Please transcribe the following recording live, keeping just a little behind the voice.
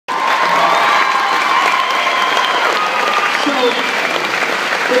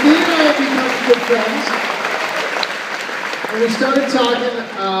Dean and I have become good friends. And we started talking,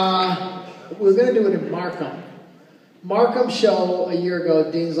 we were going to do it in Markham. Markham show a year ago,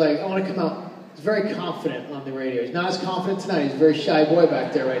 Dean's like, I want to come out. He's very confident on the radio. He's not as confident tonight. He's a very shy boy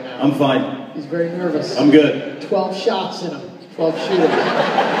back there right now. I'm fine. He's very nervous. I'm good. 12 shots in him. 12 shooters.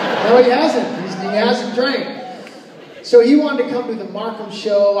 No, he hasn't. He hasn't drank. So he wanted to come to the Markham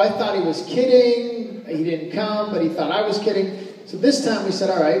show. I thought he was kidding. He didn't come, but he thought I was kidding. So this time we said,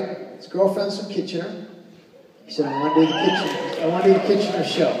 all right, his girlfriend's from Kitchener. He said, I want to do the Kitchener. I want to do the Kitchener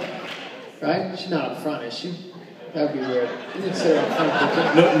show. Right? She's not up front, is she? That would be weird. You didn't sit up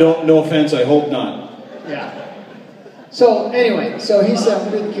front. No offense, I hope not. Yeah. So anyway, so he said, I'm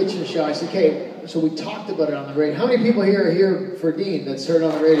going to do the Kitchener show. I said, okay. So we talked about it on the radio. How many people here are here for Dean that's heard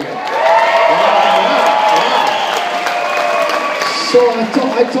on the radio? Wow. So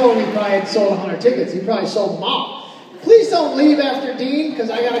I told him he probably had sold 100 tickets. He probably sold them all. Please don't leave after Dean, because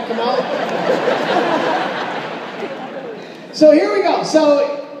I got to come out. So here we go.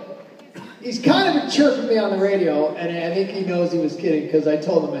 So he's kind of been chirping me on the radio, and I think he knows he was kidding, because I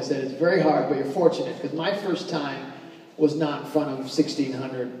told him, I said, it's very hard, but you're fortunate, because my first time was not in front of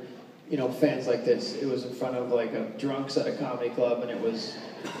 1,600, fans like this. It was in front of like a drunks at a comedy club, and it was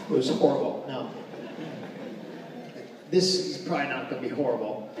horrible. Now, this is probably not going to be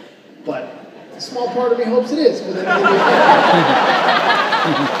horrible, but a small part of me hopes it is, because I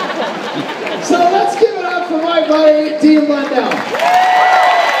think So let's give it up for my buddy, Dean Blundell.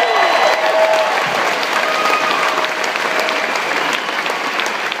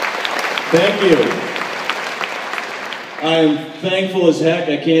 Thank you. I'm thankful as heck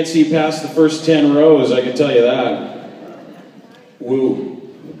I can't see past the first 10 rows, I can tell you that. Woo.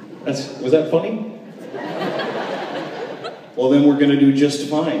 Was that funny? Well, then we're going to do just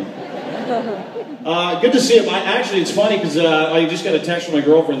fine. Good to see him. Actually, it's funny because I just got a text from my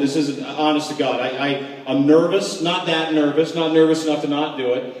girlfriend. This isn't, honest to God. I'm nervous, not that nervous, not nervous enough to not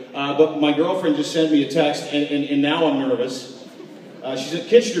do it. But my girlfriend just sent me a text, and now I'm nervous. She's a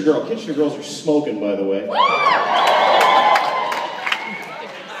Kitchener girl. Kitchener girls are smoking, by the way.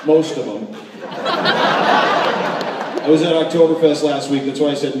 Most of them. I was at Oktoberfest last week. That's why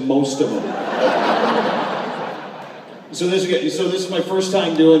I said most of them. So this is my first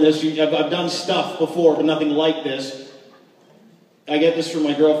time doing this. I've done stuff before, but nothing like this. I get this from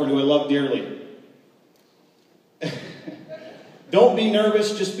my girlfriend, who I love dearly. Don't be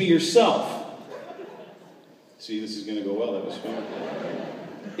nervous, just be yourself. See, this is going to go well. That was fun.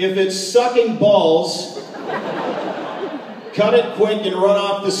 If it's sucking balls, cut it quick and run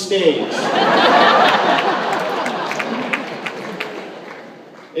off the stage.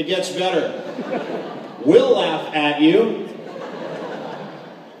 It gets better. We'll laugh at you.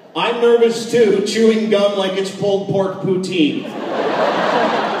 I'm nervous too, chewing gum like it's pulled pork poutine.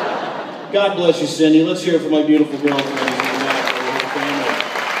 God bless you, Cindy. Let's hear it for my beautiful girlfriend.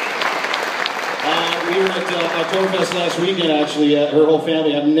 We were at Oktoberfest last weekend, actually, her whole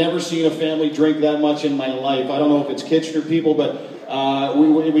family. I've never seen a family drink that much in my life. I don't know if it's Kitchener people, but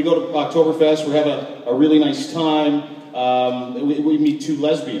we go to Oktoberfest. We have a really nice time. We meet two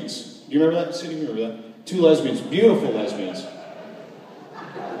lesbians. Do you remember that, Cindy? You remember that? Two lesbians, beautiful lesbians.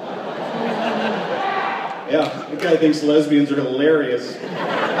 Yeah, that guy thinks lesbians are hilarious.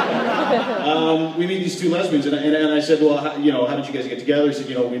 We meet these two lesbians, and I said, well, how did you guys get together? He said,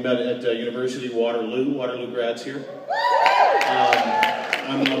 we met at University of Waterloo grads here.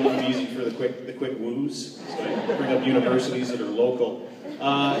 I'm easy for the quick woos, so I bring up universities that are local.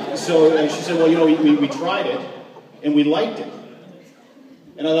 So she said, well, we tried it, and we liked it.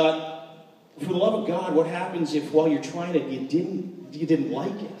 And I thought, for the love of God, what happens if while you're trying it, you didn't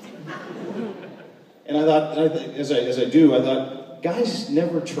like it? And I thought, as I thought, guys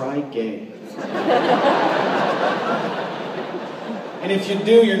never try gay. And if you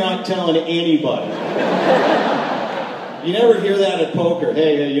do, you're not telling anybody. You never hear that at poker.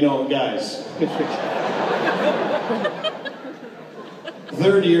 Hey, guys.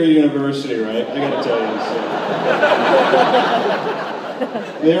 Third year university, right? I gotta tell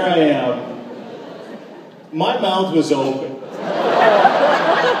you. There I am. My mouth was open.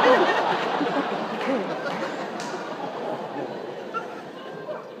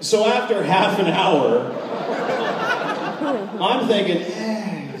 So after half an hour, I'm thinking,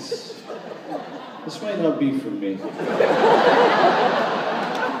 this might not be for me.